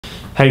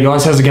Hey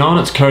guys, how's it going?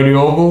 It's Cody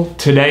Orville.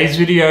 Today's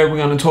video, we're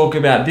going to talk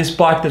about this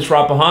bike that's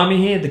right behind me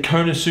here, the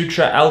Kona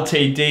Sutra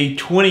LTD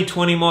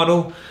 2020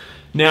 model.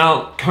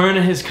 Now,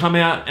 Kona has come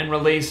out and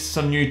released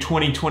some new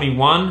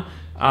 2021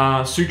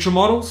 Sutra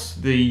models,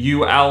 the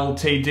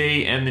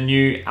ULTD and the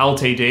new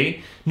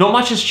LTD. Not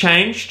much has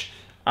changed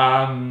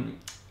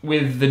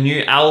with the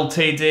new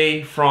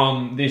LTD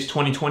from this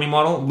 2020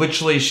 model.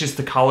 Literally, it's just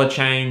the color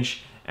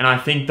change, and I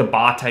think the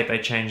bar tape they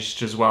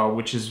changed as well,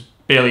 which is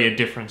barely a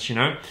difference, you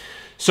know?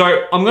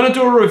 So I'm gonna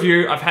do a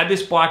review. I've had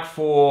this bike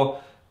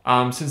for,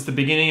 since the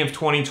beginning of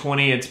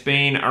 2020. It's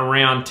been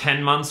around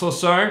 10 months or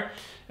so.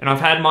 And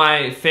I've had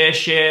my fair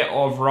share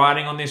of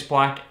riding on this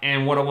bike.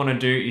 And what I wanna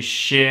do is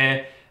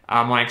share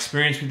my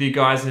experience with you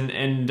guys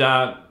and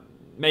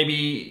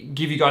maybe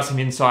give you guys some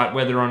insight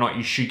whether or not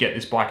you should get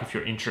this bike if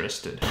you're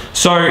interested.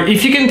 So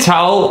if you can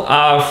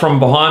tell from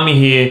behind me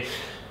here,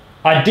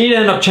 I did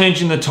end up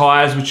changing the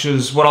tires, which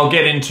is what I'll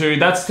get into.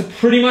 That's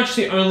pretty much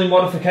the only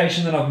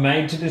modification that I've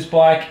made to this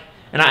bike.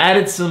 And I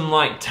added some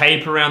like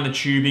tape around the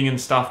tubing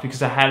and stuff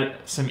because I had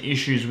some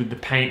issues with the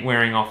paint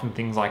wearing off and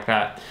things like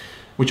that,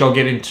 which I'll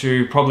get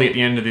into probably at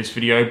the end of this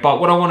video. But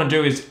what I want to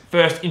do is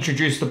first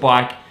introduce the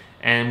bike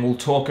and we'll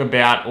talk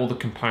about all the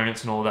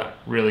components and all that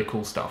really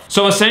cool stuff.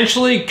 So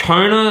essentially,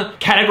 Kona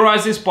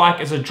categorized this bike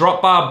as a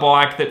drop bar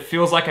bike that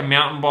feels like a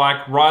mountain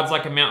bike, rides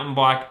like a mountain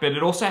bike, but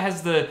it also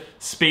has the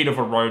speed of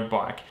a road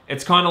bike.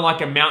 It's kind of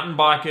like a mountain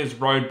biker's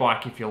road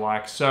bike, if you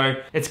like.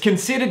 So it's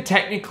considered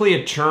technically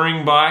a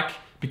touring bike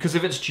because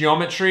of its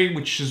geometry,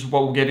 which is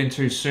what we'll get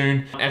into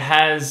soon. It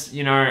has,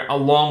 you know, a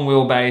long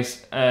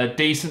wheelbase, a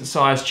decent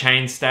sized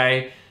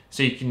chainstay,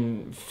 so you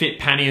can fit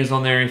panniers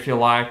on there if you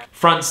like.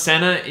 Front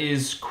center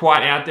is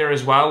quite out there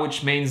as well,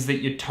 which means that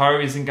your toe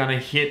isn't gonna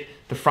hit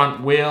the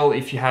front wheel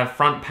if you have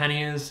front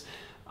panniers,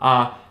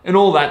 and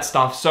all that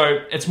stuff.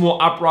 So it's more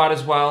upright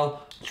as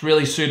well. It's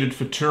really suited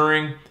for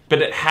touring,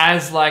 but it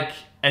has like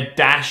a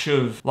dash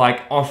of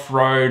like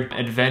off-road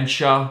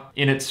adventure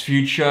in its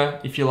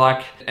future, if you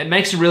like. It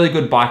makes a really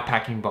good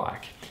bikepacking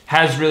bike.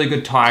 Has really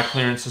good tire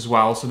clearance as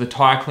well. So the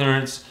tire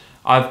clearance,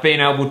 I've been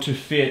able to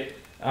fit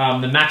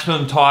the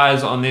maximum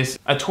tires on this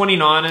are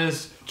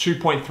 29ers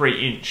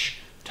 2.3 inch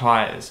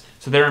tires.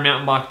 So they're a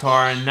mountain bike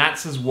tire, and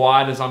that's as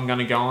wide as I'm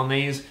gonna go on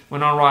these.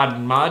 When I ride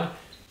in mud,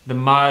 the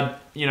mud,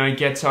 you know,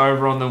 gets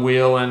over on the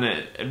wheel and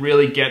it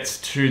really gets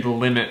to the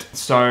limit.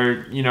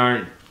 So, you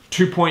know,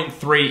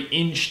 2.3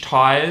 inch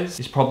tires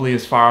is probably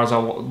as far as I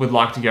would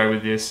like to go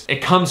with this. It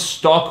comes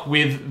stock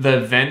with the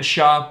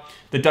Venture,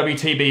 the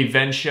WTB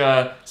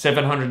Venture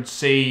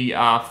 700C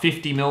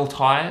 50mm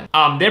tire.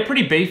 They're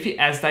pretty beefy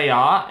as they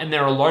are, and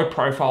they're a low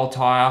profile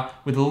tire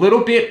with a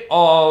little bit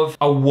of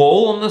a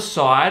wall on the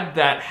side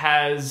that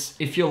has,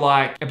 if you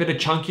like, a bit of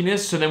chunkiness.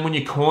 So then when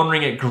you're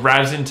cornering, it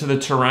grabs into the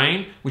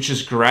terrain, which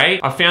is great.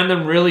 I found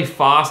them really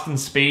fast and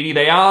speedy.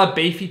 They are a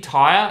beefy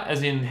tire,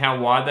 as in how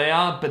wide they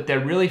are, but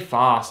they're really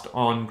fast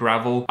on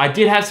gravel. I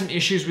did have some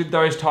issues with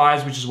those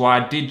tires, which is why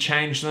I did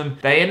change them.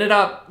 They ended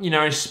up, you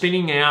know,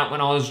 spinning out when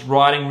I was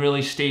riding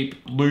really steep,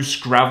 loose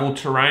gravel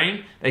terrain.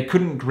 They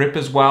couldn't grip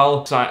as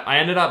well. So I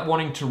ended up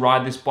wanting to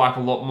ride this bike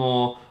a lot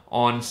more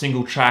on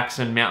single tracks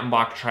and mountain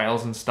bike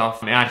trails and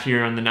stuff out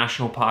here in the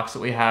national parks that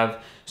we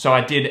have. So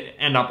I did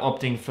end up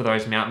opting for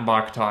those mountain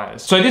bike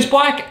tires. So this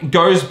bike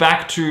goes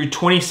back to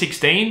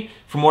 2016.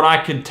 From what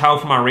I could tell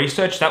from my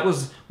research, that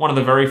was one of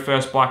the very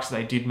first bikes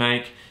they did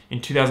make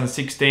in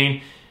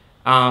 2016.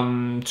 To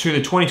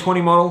the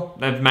 2020 model,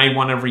 they've made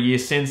one every year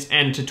since,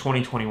 and to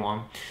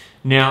 2021.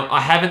 Now, I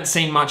haven't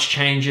seen much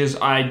changes.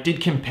 I did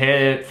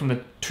compare from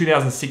the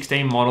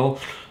 2016 model,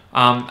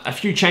 a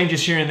few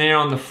changes here and there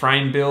on the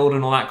frame build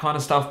and all that kind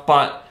of stuff,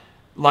 but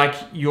like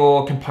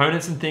your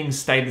components and things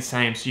stayed the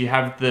same. So you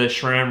have the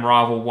SRAM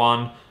Rival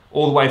 1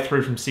 all the way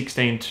through from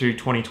 16 to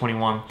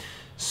 2021.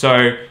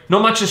 So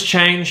not much has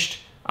changed.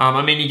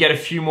 I mean, you get a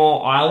few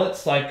more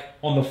eyelets, like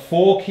on the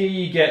fork here,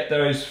 you get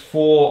those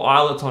 4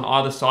 eyelets on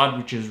either side,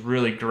 which is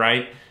really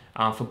great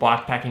for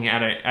bikepacking,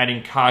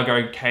 adding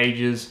cargo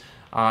cages,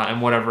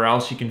 and whatever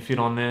else you can fit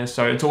on there.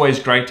 So it's always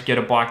great to get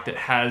a bike that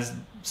has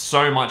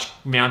so much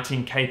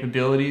mounting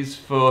capabilities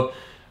for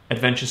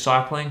adventure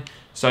cycling.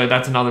 So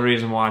that's another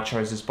reason why I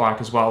chose this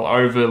bike as well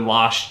over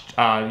last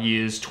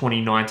year's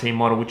 2019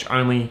 model, which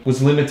only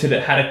was limited.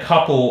 It had a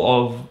couple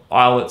of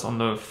eyelets on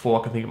the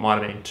fork. I think it might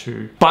have been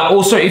 2. But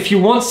also, if you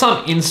want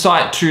some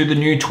insight to the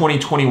new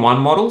 2021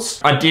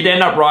 models, I did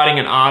end up writing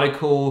an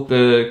article,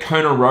 the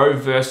Kona Road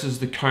versus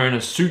the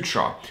Kona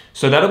Sutra.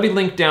 So that'll be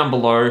linked down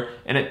below,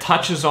 and it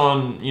touches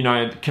on, you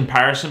know, the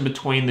comparison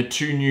between the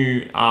two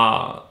new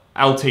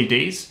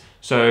LTDs.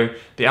 So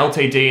the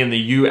LTD and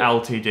the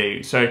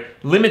ULTD. So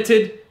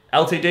limited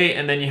LTD,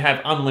 and then you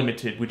have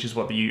unlimited, which is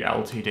what the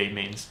ULTD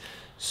means.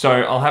 So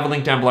I'll have a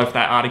link down below for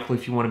that article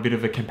if you want a bit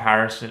of a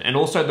comparison. And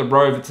also the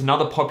Rove, it's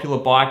another popular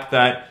bike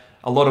that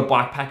a lot of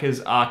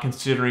bikepackers are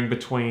considering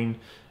between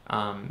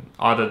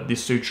either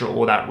this Sutra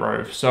or that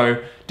Rove.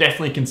 So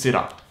definitely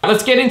consider.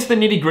 Let's get into the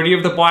nitty gritty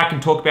of the bike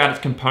and talk about its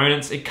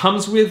components. It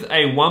comes with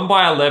a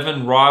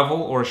 1x11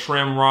 Rival or a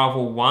SRAM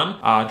Rival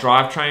 1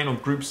 drivetrain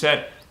or group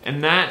set,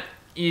 and that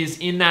is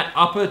in that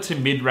upper to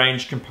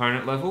mid-range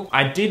component level.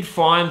 I did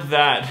find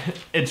that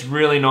it's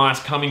really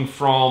nice coming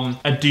from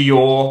a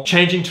Dior.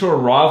 Changing to a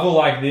rival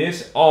like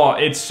this, oh,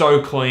 it's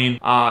so clean.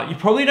 You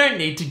probably don't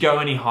need to go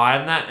any higher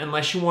than that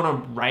unless you want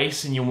to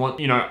race and you want,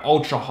 you know,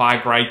 ultra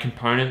high grade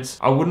components.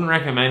 I wouldn't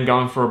recommend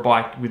going for a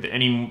bike with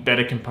any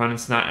better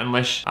components than that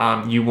unless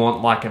you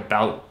want like a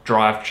belt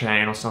drive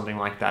chain or something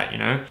like that, you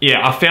know?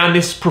 Yeah, I found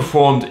this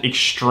performed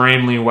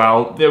extremely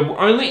well. The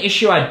only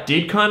issue I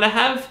did kind of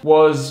have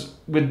was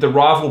with the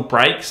rival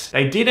brakes.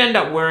 They did end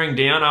up wearing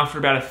down after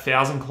about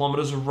 1,000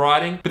 kilometers of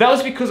riding, but that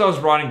was because I was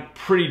riding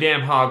pretty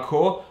damn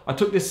hardcore. I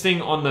took this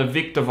thing on the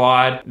Vic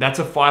Divide. That's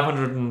a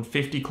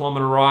 550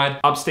 kilometer ride,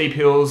 up steep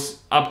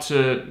hills, up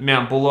to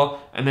Mount Buller,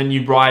 and then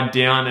you ride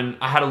down, and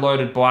I had a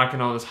loaded bike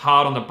and I was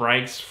hard on the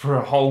brakes for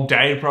a whole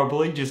day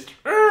probably, just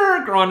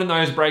grinding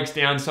those brakes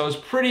down. So I was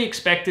pretty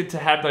expected to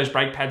have those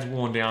brake pads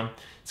worn down.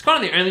 It's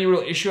kind of the only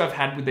real issue I've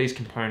had with these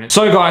components.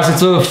 So guys,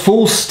 it's a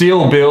full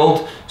steel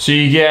build. So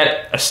you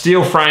get a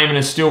steel frame and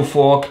a steel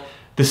fork.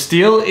 The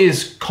steel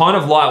is kind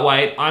of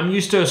lightweight. I'm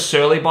used to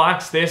Surly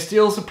bikes. Their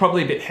steels are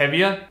probably a bit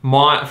heavier.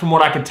 From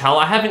what I could tell,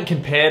 I haven't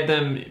compared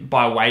them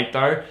by weight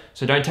though,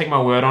 so don't take my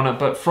word on it.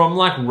 But from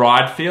like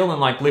ride feel and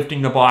like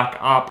lifting the bike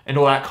up and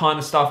all that kind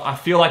of stuff, I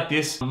feel like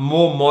this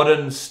more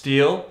modern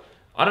steel,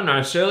 I don't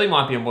know, Surly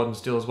might be a modern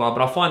steel as well,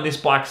 but I find this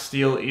bike's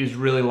steel is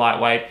really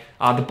lightweight.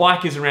 The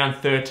bike is around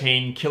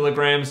 13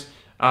 kilograms,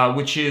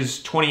 which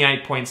is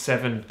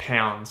 28.7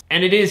 pounds.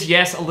 And it is,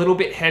 yes, a little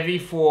bit heavy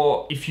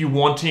for if you're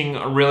wanting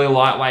a really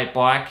lightweight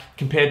bike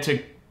compared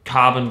to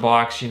carbon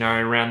bikes, you know,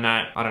 around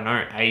that, I don't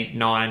know, 8,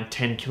 9,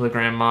 10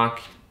 kilogram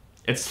mark.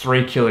 It's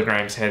 3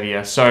 kilograms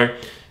heavier. So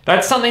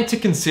that's something to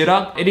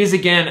consider. It is,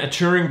 again, a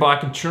touring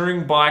bike, and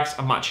touring bikes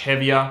are much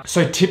heavier.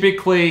 So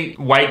typically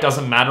weight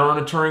doesn't matter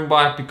on a touring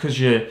bike because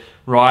you're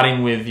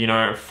riding with, you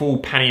know, a full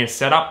pannier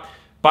setup.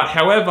 But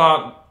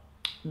however,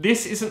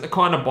 this isn't the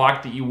kind of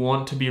bike that you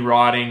want to be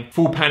riding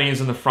full panniers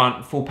in the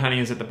front, full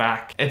panniers at the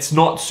back. It's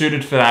not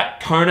suited for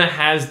that. Kona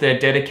has their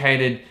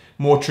dedicated,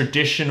 more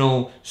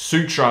traditional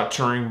Sutra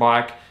touring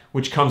bike,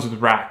 which comes with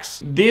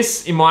racks.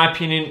 This, in my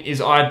opinion, is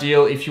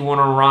ideal if you want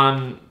to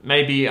run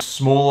maybe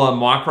smaller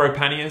micro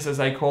panniers, as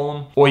they call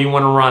them, or you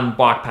want to run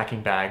bike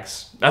packing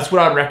bags. That's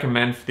what I'd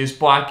recommend for this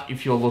bike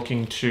if you're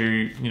looking to,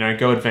 you know,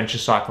 go adventure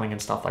cycling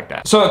and stuff like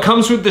that. So it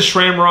comes with the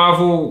SRAM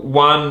Rival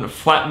 1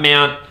 flat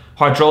mount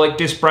hydraulic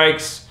disc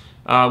brakes,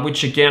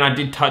 which again, I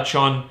did touch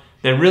on.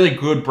 They're really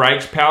good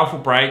brakes, powerful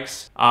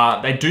brakes.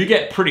 They do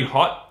get pretty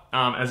hot,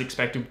 as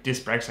expected with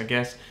disc brakes, I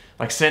guess.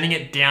 Like sending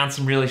it down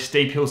some really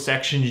steep hill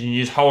sections and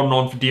you're just holding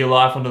on for dear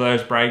life onto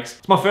those brakes.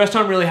 It's my first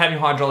time really having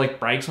hydraulic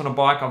brakes on a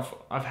bike.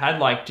 I've had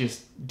like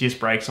just disc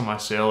brakes on my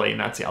Surly, and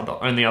that's the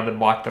only other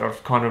bike that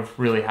I've kind of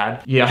really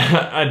had.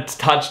 Yeah, I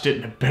touched it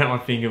and it burnt my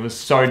finger. It was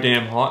so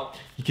damn hot.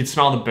 You could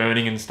smell the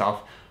burning and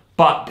stuff.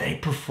 But they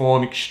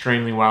perform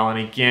extremely well. And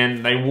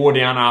again, they wore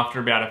down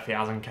after about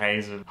 1,000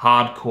 Ks of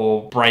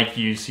hardcore brake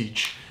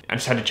usage. I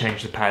just had to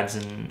change the pads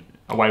and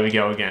away we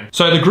go again.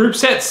 So the group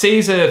set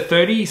sees a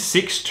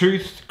 36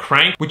 tooth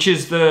crank, which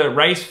is the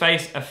race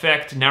face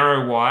effect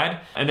narrow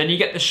wide. And then you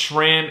get the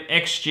SRAM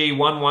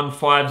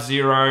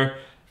XG1150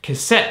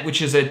 cassette,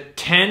 which is a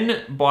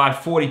 10 by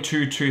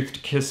 42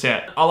 toothed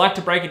cassette. I like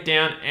to break it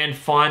down and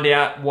find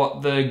out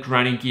what the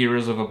granny gear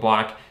is of a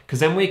bike,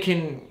 because then we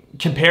can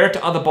compare it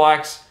to other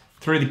bikes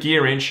through the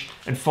gear inch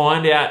and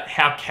find out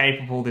how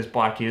capable this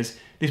bike is.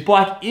 This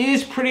bike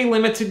is pretty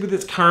limited with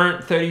its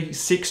current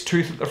 36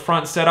 tooth at the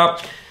front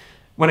setup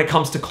when it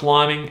comes to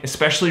climbing,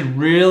 especially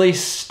really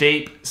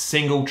steep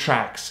single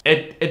tracks.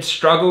 It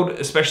struggled,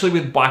 especially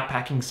with bike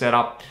packing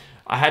setup.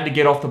 I had to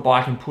get off the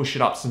bike and push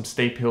it up some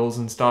steep hills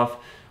and stuff,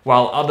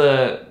 while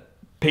other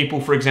people,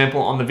 for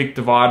example, on the Vic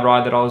Divide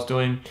ride that I was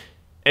doing,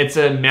 it's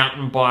a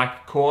mountain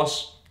bike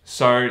course.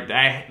 So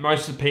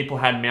most of the people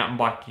had mountain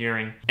bike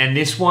gearing. And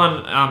this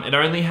one, it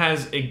only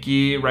has a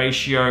gear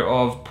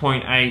ratio of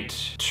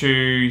 0.8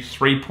 to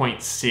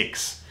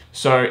 3.6.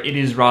 So it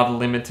is rather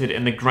limited.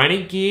 And the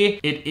granny gear,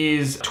 it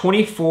is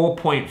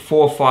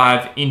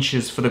 24.45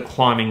 inches for the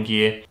climbing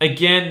gear.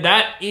 Again,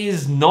 that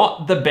is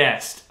not the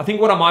best. I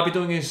think what I might be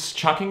doing is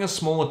chucking a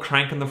smaller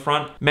crank in the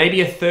front, maybe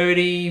a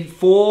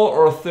 34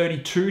 or a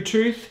 32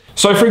 tooth.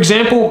 So for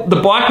example,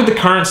 the bike with the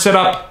current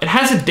setup, it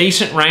has a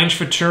decent range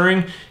for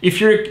touring. If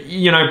you're,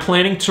 you know,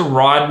 planning to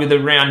ride with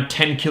around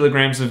 10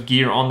 kilograms of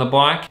gear on the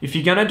bike, if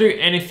you're gonna do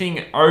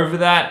anything over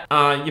that,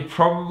 you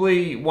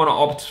probably wanna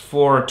opt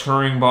for a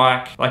touring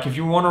bike. Like if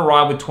you wanna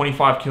ride with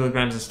 25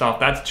 kilograms of stuff,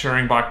 that's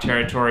touring bike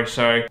territory.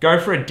 So go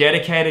for a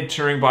dedicated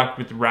touring bike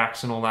with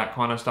racks and all that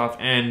kind of stuff,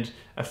 and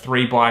a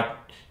 3-bike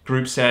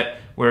group set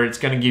where it's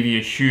gonna give you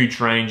a huge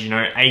range, you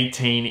know,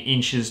 18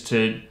 inches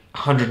to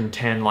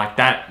 110, like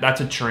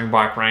that's a touring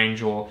bike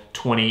range, or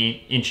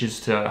 20 inches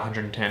to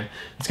 110.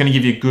 It's going to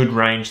give you a good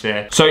range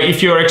there. So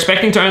if you're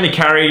expecting to only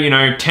carry, you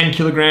know, 10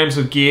 kilograms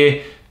of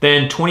gear,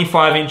 then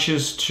 25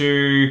 inches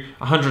to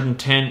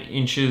 110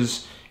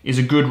 inches is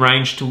a good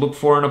range to look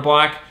for in a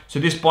bike. So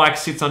this bike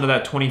sits under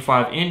that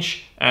 25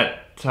 inch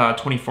at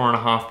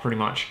 24.5 pretty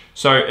much.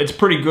 So it's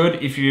pretty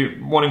good if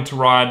you're wanting to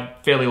ride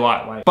fairly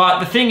lightweight. But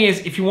the thing is,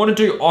 if you want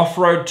to do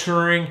off-road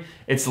touring,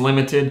 it's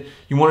limited.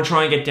 You want to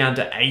try and get down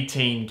to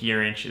 18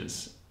 gear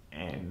inches,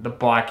 and the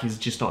bike is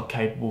just not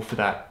capable for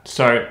that.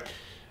 So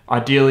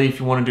ideally, if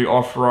you want to do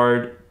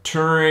off-road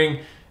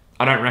touring,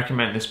 I don't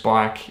recommend this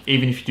bike.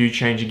 Even if you do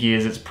change your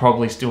gears, it's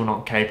probably still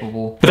not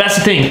capable. But that's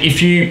the thing,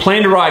 if you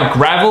plan to ride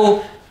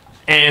gravel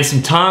and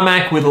some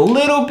tarmac with a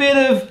little bit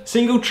of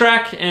single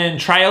track and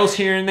trails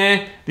here and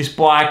there, this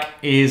bike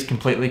is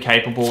completely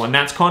capable, and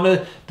that's kind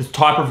of the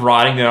type of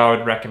riding that I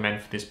would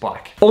recommend for this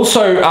bike.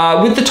 Also,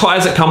 with the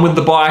tires that come with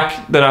the bike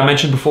that I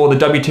mentioned before,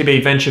 the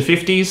WTB Venture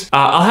 50s,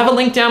 I'll have a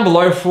link down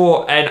below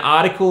for an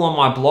article on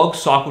my blog,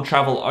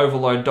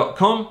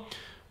 cycletraveloverload.com,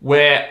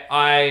 where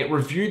I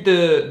reviewed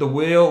the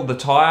wheel, the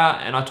tire,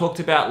 and I talked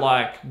about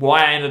like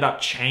why I ended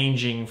up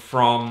changing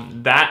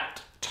from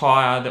that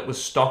tire that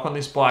was stock on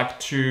this bike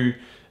to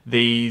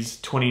these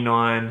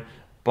 29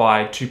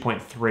 by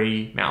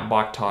 2.3 mountain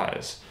bike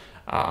tires.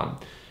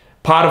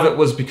 Part of it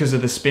was because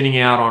of the spinning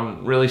out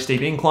on really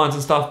steep inclines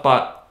and stuff,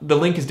 but the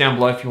link is down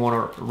below if you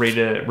want to read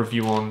a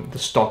review on the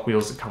stock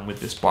wheels that come with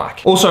this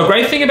bike. Also, a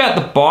great thing about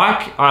the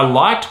bike I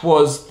liked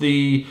was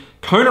the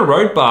Kona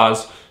road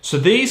bars. So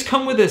these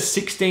come with a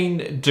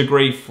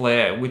 16-degree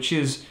flare, which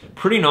is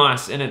pretty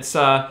nice, and it's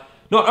not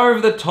over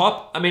the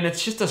top. I mean,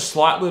 it's just a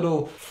slight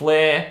little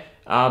flare,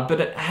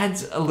 but it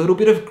adds a little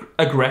bit of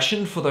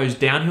aggression for those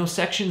downhill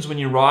sections when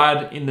you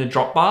ride in the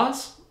drop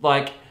bars.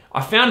 Like, I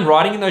found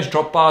riding in those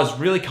drop bars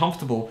really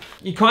comfortable.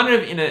 You're kind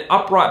of in an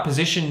upright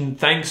position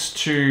thanks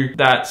to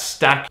that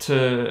stack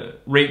to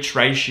reach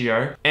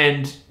ratio,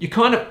 and you're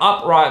kind of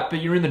upright,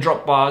 but you're in the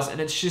drop bars,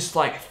 and it's just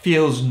like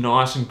feels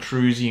nice and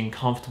cruisy and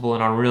comfortable,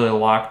 and I really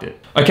liked it.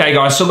 Okay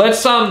guys, so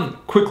let's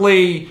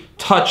quickly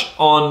touch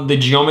on the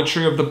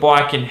geometry of the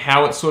bike and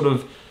how it sort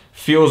of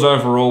feels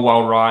overall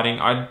while riding.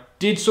 I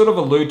did sort of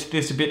allude to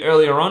this a bit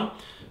earlier on,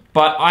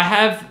 but I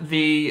have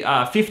the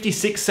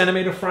 56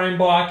 centimeter frame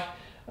bike.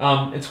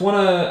 It's one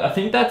of, I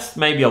think that's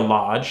maybe a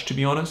large, to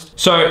be honest.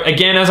 So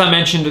again, as I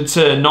mentioned, it's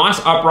a nice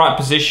upright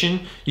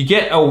position. You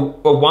get a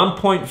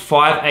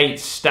 1.58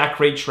 stack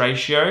reach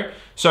ratio.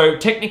 So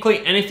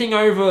technically anything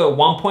over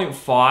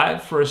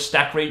 1.5 for a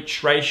stack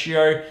reach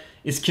ratio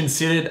is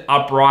considered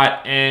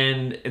upright,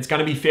 and it's going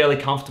to be fairly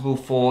comfortable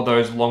for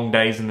those long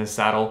days in the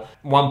saddle.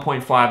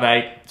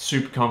 1.58,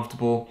 super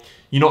comfortable.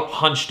 You're not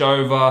hunched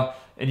over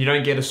and you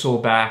don't get a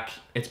sore back.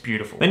 It's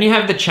beautiful. Then you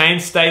have the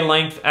chainstay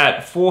length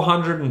at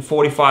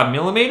 445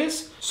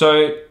 millimeters.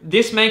 So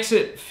this makes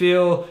it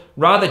feel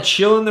rather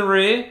chill in the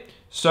rear.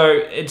 So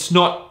it's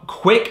not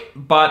quick,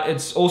 but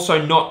it's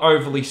also not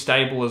overly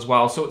stable as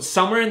well. So it's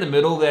somewhere in the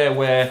middle there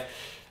where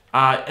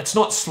it's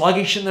not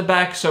sluggish in the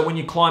back. So when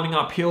you're climbing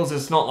up hills,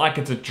 it's not like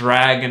it's a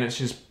drag and it's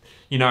just,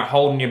 you know,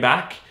 holding you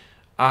back.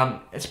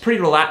 It's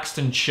pretty relaxed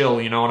and chill,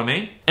 you know what I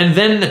mean? And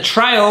then the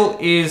trail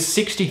is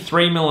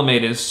 63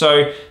 millimeters.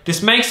 So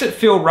this makes it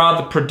feel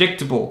rather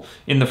predictable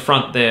in the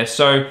front there.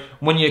 So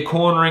when you're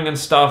cornering and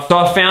stuff, so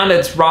I found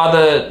it's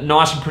rather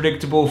nice and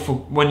predictable for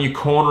when you're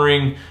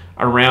cornering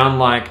around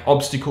like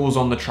obstacles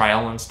on the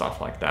trail and stuff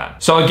like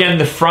that. So again,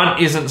 the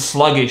front isn't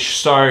sluggish.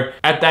 So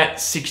at that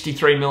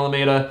 63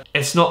 millimeter,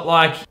 it's not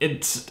like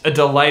it's a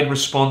delayed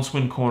response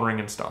when cornering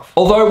and stuff.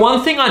 Although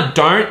one thing I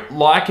don't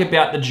like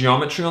about the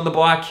geometry on the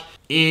bike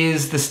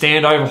is the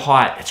standover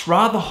height. It's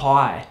rather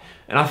high.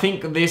 And I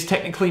think this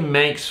technically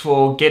makes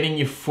for getting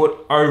your foot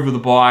over the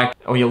bike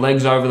or your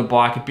legs over the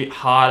bike a bit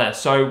harder.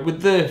 So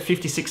with the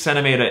 56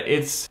 centimeter,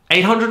 it's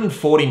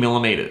 840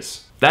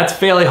 millimeters. That's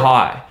fairly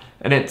high.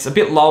 And it's a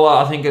bit lower,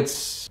 I think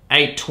it's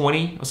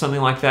 820 or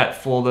something like that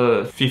for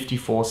the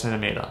 54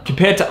 centimeter.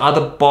 Compared to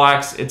other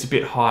bikes, it's a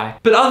bit high.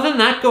 But other than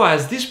that,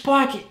 guys, this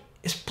bike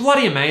is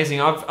bloody amazing.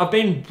 I've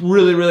been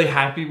really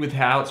happy with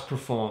how it's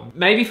performed.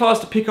 Maybe if I was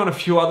to pick on a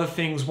few other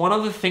things, one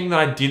other thing that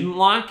I didn't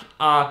like,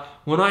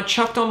 when I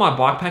chucked on my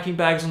bikepacking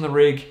bags on the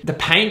rig, the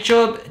paint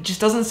job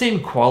just doesn't seem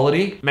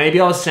quality. Maybe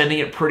I was sending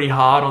it pretty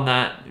hard on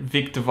that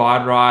Vic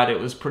Divide ride. It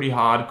was pretty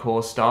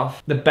hardcore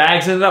stuff. The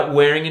bags ended up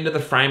wearing into the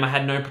frame. I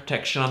had no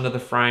protection under the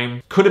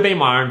frame. Could have been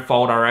my own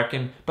fault, I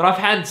reckon. But I've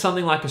had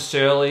something like a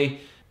Surly,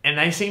 and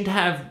they seem to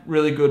have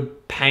really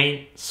good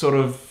paint sort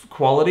of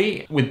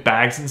quality with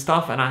bags and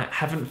stuff, and I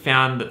haven't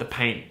found that the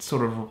paint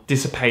sort of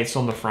dissipates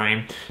on the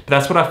frame, but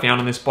that's what I found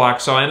on this bike.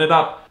 So I ended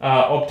up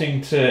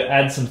opting to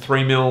add some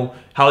 3mm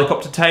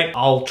helicopter tape.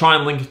 I'll try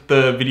and link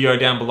the video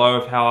down below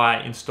of how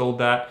I installed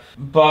that.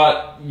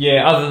 But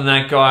yeah, other than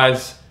that,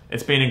 guys,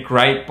 it's been a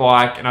great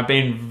bike, and I've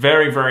been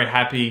very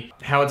happy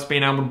how it's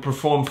been able to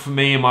perform for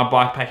me in my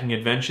bikepacking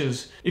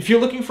adventures. If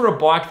you're looking for a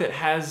bike that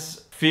has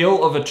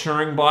feel of a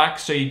touring bike,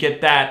 so you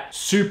get that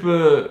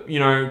super, you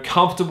know,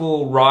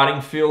 comfortable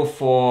riding feel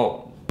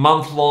for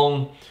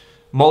multiple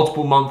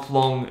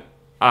month-long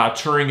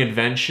touring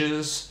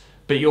adventures,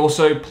 but you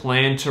also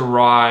plan to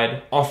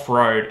ride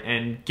off-road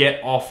and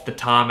get off the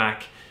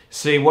tarmac.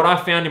 See, what I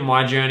found in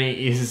my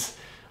journey is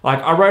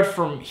Like I rode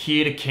from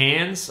here to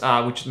Cairns,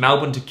 which is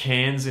Melbourne to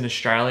Cairns in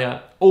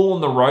Australia, all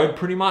on the road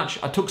pretty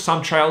much. I took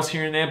some trails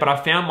here and there, but I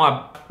found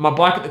my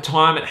bike at the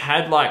time, it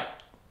had like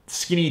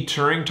skinny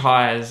touring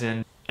tires,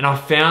 and I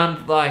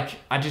found like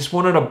I just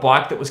wanted a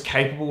bike that was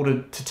capable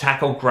to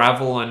tackle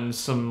gravel and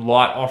some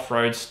light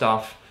off-road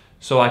stuff,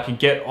 so I could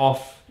get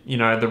off, you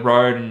know, the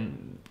road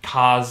and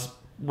cars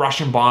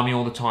rushing by me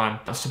all the time.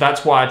 So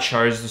that's why I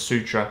chose the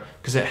Sutra,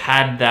 because it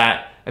had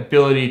that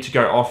ability to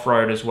go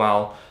off-road as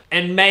well,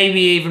 and maybe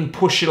even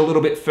push it a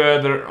little bit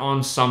further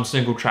on some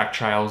single track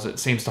trails. It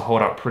seems to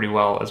hold up pretty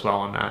well as well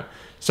on that.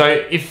 So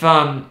if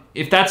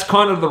that's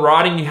kind of the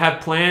riding you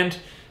have planned,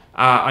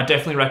 I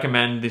definitely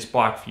recommend this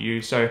bike for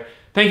you. So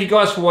thank you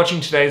guys for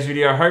watching today's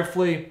video.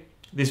 Hopefully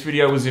this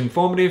video was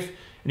informative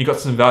and you got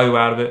some value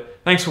out of it.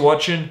 Thanks for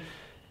watching,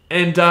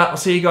 and I'll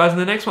see you guys in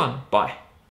the next one. Bye.